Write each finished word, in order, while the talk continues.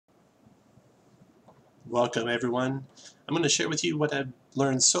Welcome everyone. I'm going to share with you what I've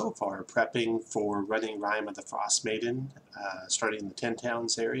learned so far prepping for running Rime of the Frostmaiden, starting in the 10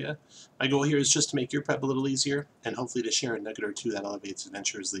 Towns area. My goal here is just to make your prep a little easier and hopefully to share a nugget or two that elevates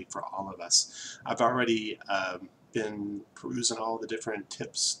Adventurers League for all of us. I've already been perusing all the different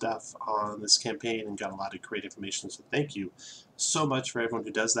tips stuff on this campaign and got a lot of great information, so thank you so much for everyone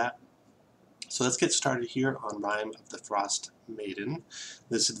who does that. So let's get started here on Rime of the Frostmaiden.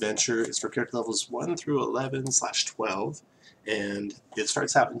 This adventure is for character levels 1 through 11/12, and it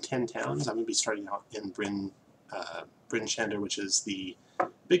starts out in 10 towns. I'm going to be starting out in Bryn, Shander, which is the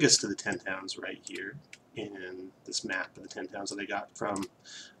biggest of the 10 towns right here in this map of the 10 towns that I got from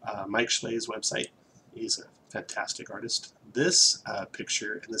Mike Schle's website. He's a fantastic artist. This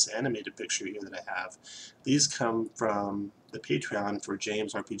picture and this animated picture here that I have, these come from the Patreon for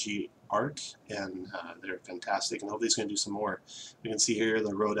James RPG Art, and they're fantastic, and hopefully he's going to do some more. We can see here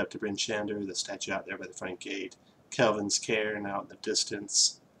the road up to Bryn Shander, the statue out there by the front gate, Kelvin's cairn out in the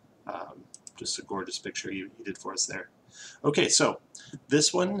distance. Just a gorgeous picture he did for us there. Okay, so this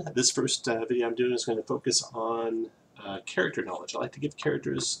first video I'm doing is going to focus on character knowledge. I like to give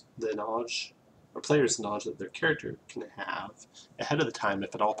characters the knowledge, or players the knowledge that their character can have ahead of the time,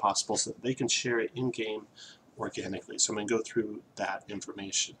 if at all possible, so that they can share it in-game organically. So I'm going to go through that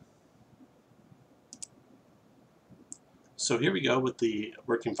information. So here we go with the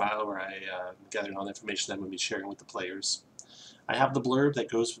working file where I gathered all the information that I'm going to be sharing with the players. I have the blurb that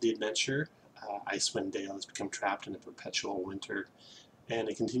goes with the adventure. Icewind Dale has become trapped in a perpetual winter, and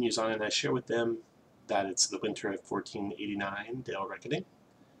it continues on, and I share with them that it's the winter of 1489 Dale Reckoning.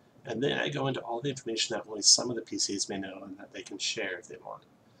 And then I go into all the information that only some of the PCs may know and that they can share if they want.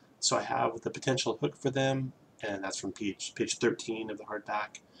 So I have the potential hook for them, and that's from page 13 of the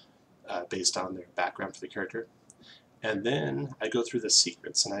hardback, based on their background for the character. And then I go through the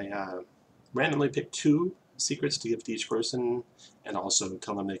secrets, and I randomly pick 2 secrets to give to each person, and also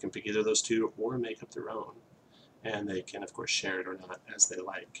tell them they can pick either of those 2 or make up their own. And they can, of course, share it or not as they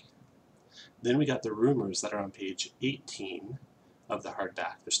like. Then we got the rumors that are on page 18 of the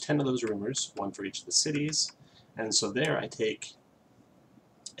hardback. There's 10 of those rumors, 1 for each of the cities. And so there I take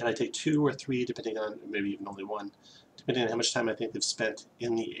 2 or 3, depending on, maybe even only 1, depending on how much time I think they've spent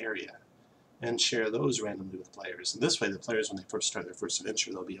in the area, and share those randomly with players. And this way, the players, when they first start their first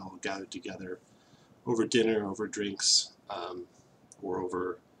adventure, they'll be all gathered together over dinner, over drinks, or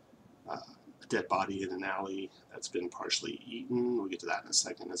over a dead body in an alley that's been partially eaten. We'll get to that in a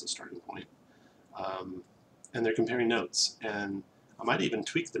second as a starting point. And they're comparing notes. And I might even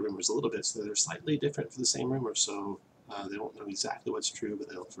tweak the rumors a little bit so that they're slightly different for the same rumor, so they won't know exactly what's true, but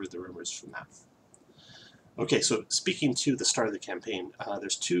they'll infer the rumors from that. Okay, so speaking to the start of the campaign,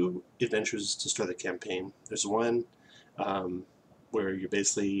 there's 2 adventures to start the campaign. There's one where you're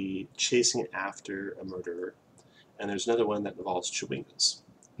basically chasing after a murderer, and there's another one that involves Chewingas.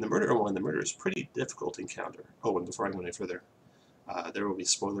 In the murderer one, the murderer is pretty difficult to encounter. Oh, and before I go any further, there will be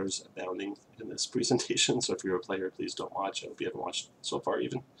spoilers abounding in this presentation, so if you're a player, please don't watch. I hope you haven't watched so far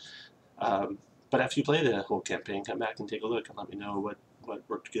even. But after you play the whole campaign, come back and take a look and let me know what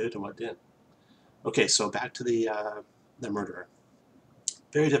worked good and what didn't. Okay, so back to the murderer.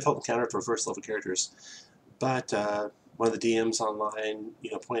 Very difficult encounter for first level characters, but one of the DMs online,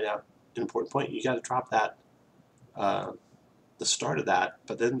 pointed out an important point. You got to drop that, the start of that,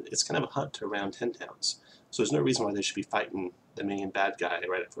 but then it's kind of a hunt around 10 towns. So there's no reason why they should be fighting the main bad guy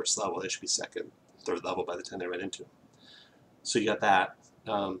right at first level. They should be second, third level by the time they run into him. So you got that.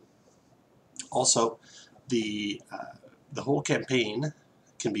 Also, the whole campaign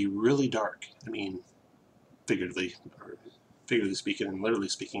can be really dark. I mean, figuratively speaking and literally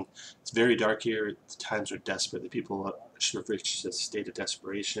speaking, it's very dark here. The times are desperate. The people should have reached a state of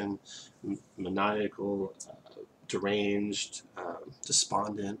desperation, maniacal, deranged,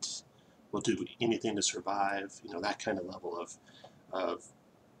 despondent, will do anything to survive. That kind of level of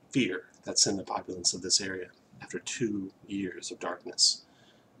fear that's in the populace of this area after 2 years of darkness.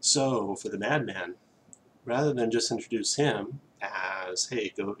 So for the madman, rather than just introduce him as,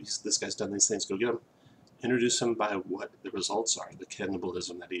 hey, go, this guy's done these things, go get him, introduce him by what the results are, the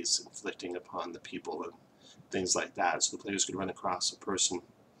cannibalism that he's inflicting upon the people and things like that. So the players could run across a person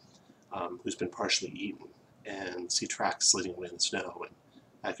who's been partially eaten and see tracks sliding away in the snow, and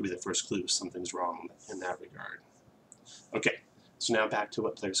that could be the first clue something's wrong in that regard. Okay, so now back to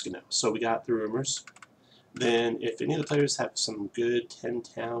what players can know. So we got the rumors. Then if any of the players have some good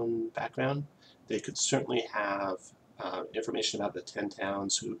 10-town background, they could certainly have information about the 10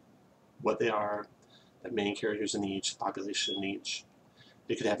 towns, what they are, the main characters in each, population in each.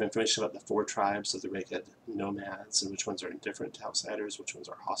 They could have information about the 4 tribes of the Ragged Nomads and which ones are indifferent to outsiders, which ones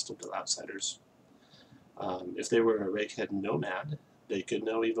are hostile to outsiders. If they were a rakehead nomad, they could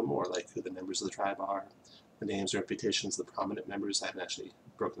know even more, like who the members of the tribe are, the names or reputations of the prominent members. I haven't actually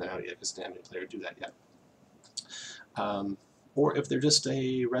broken that out yet because I haven't had any player do that yet. Or if they're just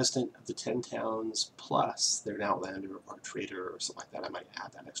a resident of the 10 towns plus they're an outlander or a trader or something like that, I might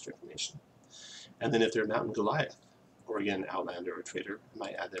add that extra information. And then if they're a mountain Goliath, or again, outlander or trader, I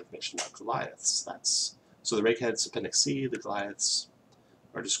might add the information about Goliaths. So the rakeheads, Appendix C, the Goliaths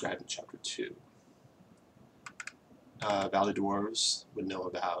are described in Chapter 2. Valley dwarves would know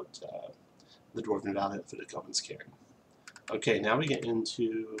about the dwarven valley that the goblins carry. Okay, now we get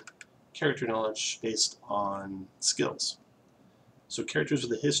into character knowledge based on skills. So characters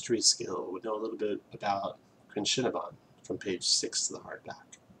with a history skill would know a little bit about Crannoc from page 6 to the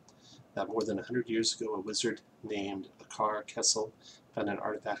hardback. That more than 100 years ago, a wizard named Caer-Konig found an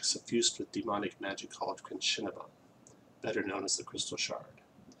artifact suffused with demonic magic called Crannoc, better known as the Crystal Shard,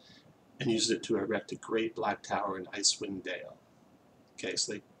 and used it to erect a great black tower in Icewind Dale. Okay,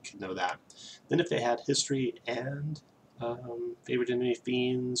 so they could know that. Then if they had history and favored enemy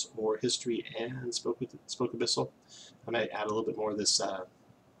fiends, or history and spoke abyssal, I might add a little bit more of this.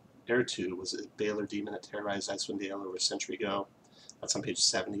 Heir-2 was a Baylor demon that terrorized Icewind Dale over a century ago. That's on page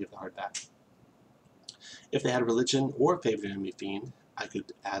 70 of the hardback. If they had religion or favored enemy fiend, I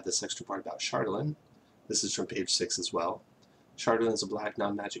could add this extra part about Chardolin. This is from page 6 as well. Chardolin is a black,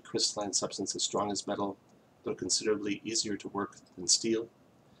 non-magic crystalline substance as strong as metal, though considerably easier to work than steel.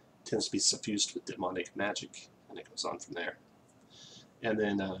 It tends to be suffused with demonic magic, and it goes on from there. And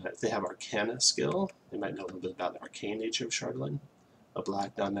then if they have Arcana skill, they might know a little bit about the arcane nature of Chardolin. A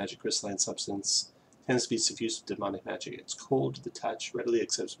black, non-magic crystalline substance, tends to be suffused with demonic magic. It's cold to the touch, readily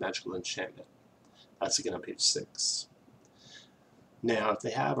accepts magical enchantment. That's again on page 6. Now, if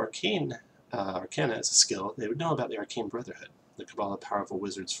they have Arcana as a skill, they would know about the Arcane Brotherhood, the cabal of powerful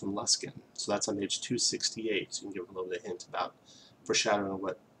wizards from Luskan. So that's on page 268, so you can give a little bit of hint about foreshadowing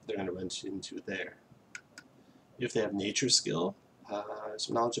what they're going to run into there. If they have Nature skill,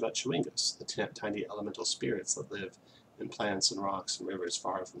 some knowledge about Chewingas, the tiny elemental spirits that live in plants and rocks and rivers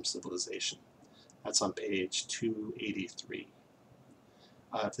far from civilization. That's on page 283.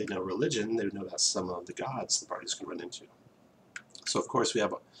 If they know religion, they would know about some of the gods the parties can run into. So of course we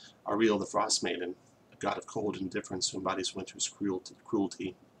have Ariel the Frostmaiden, a god of cold indifference who embodies winter's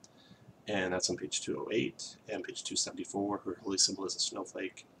cruelty. And that's on page 208 and page 274. Her holy symbol is a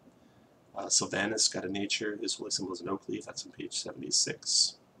snowflake. Sylvanus, god of nature, his holy symbol is an oak leaf. That's on page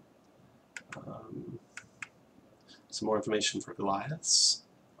 76. Some more information for Goliaths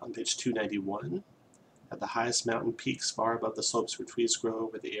on page 291. At the highest mountain peaks far above the slopes where trees grow,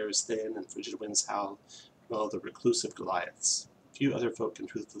 where the air is thin and frigid winds howl, dwell the reclusive Goliaths. Few other folk can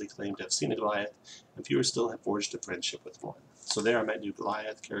truthfully claim to have seen a Goliath, and fewer still have forged a friendship with one. So there I might do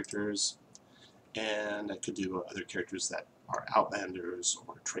Goliath characters, and I could do other characters that are outlanders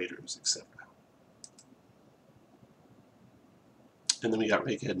or traders, etc. And then we got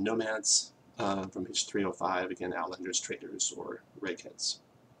rakehead nomads from page 305, again, outlanders, traders, or rakeheads.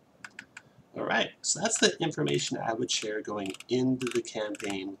 Alright, so that's the information I would share going into the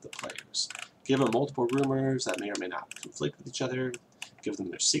campaign with the players. Give them multiple rumors that may or may not conflict with each other, give them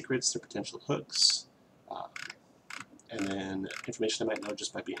their secrets, their potential hooks, and then information they might know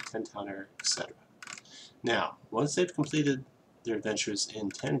just by being 10-towner, etc. Now, once they've completed their adventures in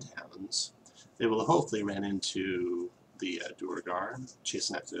 10 towns, they will hopefully run into the Duergar,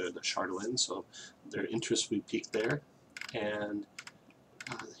 chasing after the Chardolin, so their interest will be piqued there. And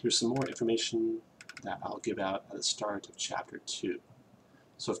here's some more information that I'll give out at the start of Chapter 2.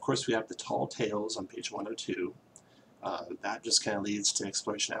 So of course we have the Tall Tales on page 102. That just kind of leads to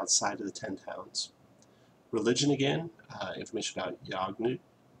exploration outside of the 10 towns. Religion again, information about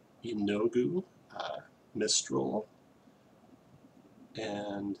Inogu, Mistral,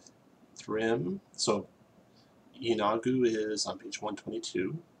 and Thrym. So Inogu is on page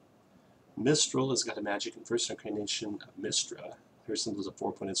 122. Mistral has got a magic and first incarnation of Mistra. Her symbol is a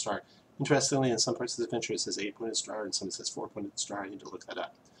 4-pointed star. Interestingly, in some parts of the adventure it says 8-pointed star, and some it says 4-pointed star. I need to look that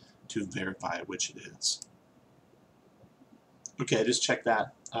up to verify which it is. Okay, I just checked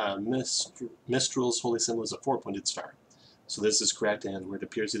that. Mistral's holy symbol is a 4-pointed star. So this is correct, and where it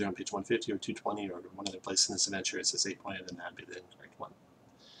appears either on page 150 or 220 or one other place in this adventure, it says 8-pointed, and that would be the incorrect one.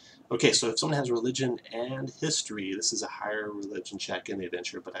 Okay, so if someone has religion and history, this is a higher religion check in the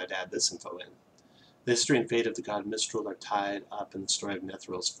adventure, but I'd add this info in. The history and fate of the god Mistral are tied up in the story of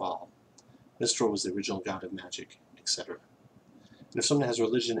Nethral's fall. Mistral was the original god of magic, etc. And if someone has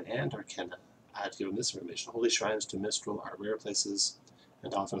religion and arcana, I'd give them this information. Holy shrines to Mistral are rare places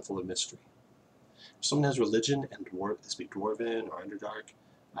and often full of mystery. If someone has religion and speak Dwarven or Underdark,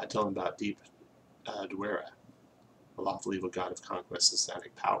 I'd tell them about deep Duvessa, the lawful evil god of conquest and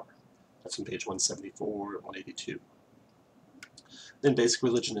satanic power. That's on page 174 and 182. Then basic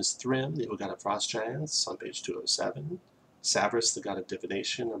religion is Thrym, the evil god of frost giants, on page 207. Savras, the god of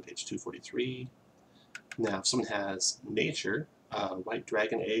divination, on page 243. Now, if someone has nature, white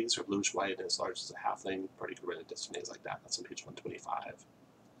dragon eggs are bluish-white and as large as a halfling, party could run a destiny eggs like that. That's on page 125.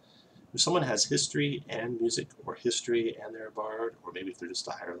 If someone has history and music, or history and they're a bard, or maybe if they're just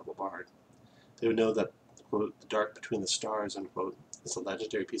a higher level bard, they would know that, quote, the dark between the stars, unquote, is a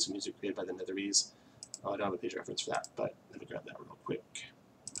legendary piece of music created by the Netherese. Oh, I don't have a page reference for that, but let me grab that real quick.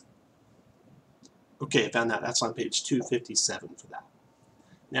 Okay, I found that. That's on page 257 for that.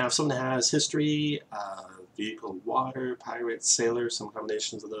 Now, if someone has history, vehicle, water, pirate, sailor, some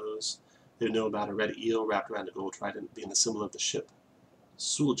combinations of those, they would know about a red eel wrapped around a gold trident being the symbol of the ship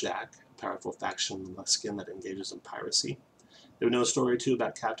Suljak, a powerful faction Luskin that engages in piracy. They would know a story or two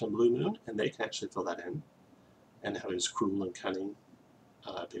about Captain Blue Moon, and they can actually fill that in, and how he was cruel and cunning,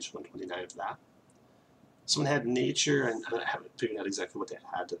 page 129 for that. Someone had nature, and I haven't figured out exactly what to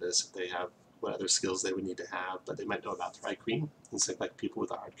add to this, if they have what other skills they would need to have, but they might know about Thri-Kreen, insect like people with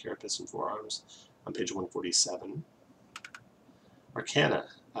a hard carapace and forearms, on page 147. Arcana,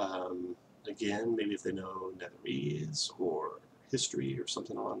 again, maybe if they know Netherese or history or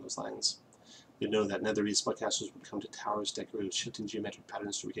something along those lines. You know that Netherese spellcasters would come to towers decorated with shifting geometric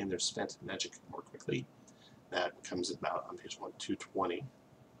patterns to regain their spent magic more quickly. That comes about on page 220.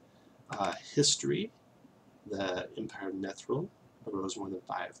 History, the Empire of Nethril arose more than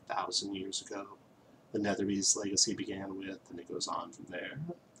 5,000 years ago. The Netherese legacy began with, and it goes on from there.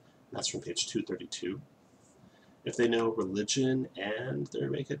 That's from page 232. If they know religion and they're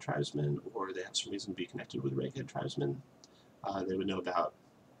Rakehead tribesmen, or they have some reason to be connected with Rakehead tribesmen, they would know about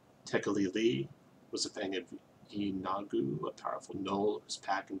Tekalili, was a fang of Yinagu, a powerful gnoll whose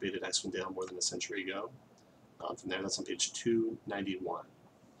pack invaded Icewind more than a century ago. From there, that's on page 291.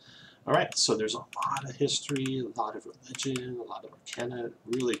 All right, so there's a lot of history, a lot of religion, a lot of arcana,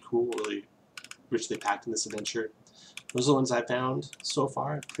 really cool, really richly packed in this adventure. Those are the ones I found so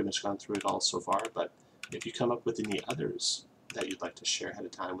far. I've pretty much gone through it all so far, but if you come up with any others that you'd like to share ahead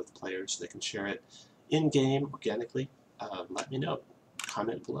of time with players so they can share it in-game organically, let me know.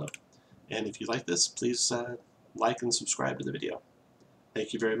 Comment below. And if you like this, please like and subscribe to the video.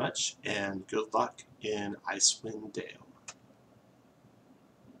 Thank you very much, and good luck in Icewind Dale.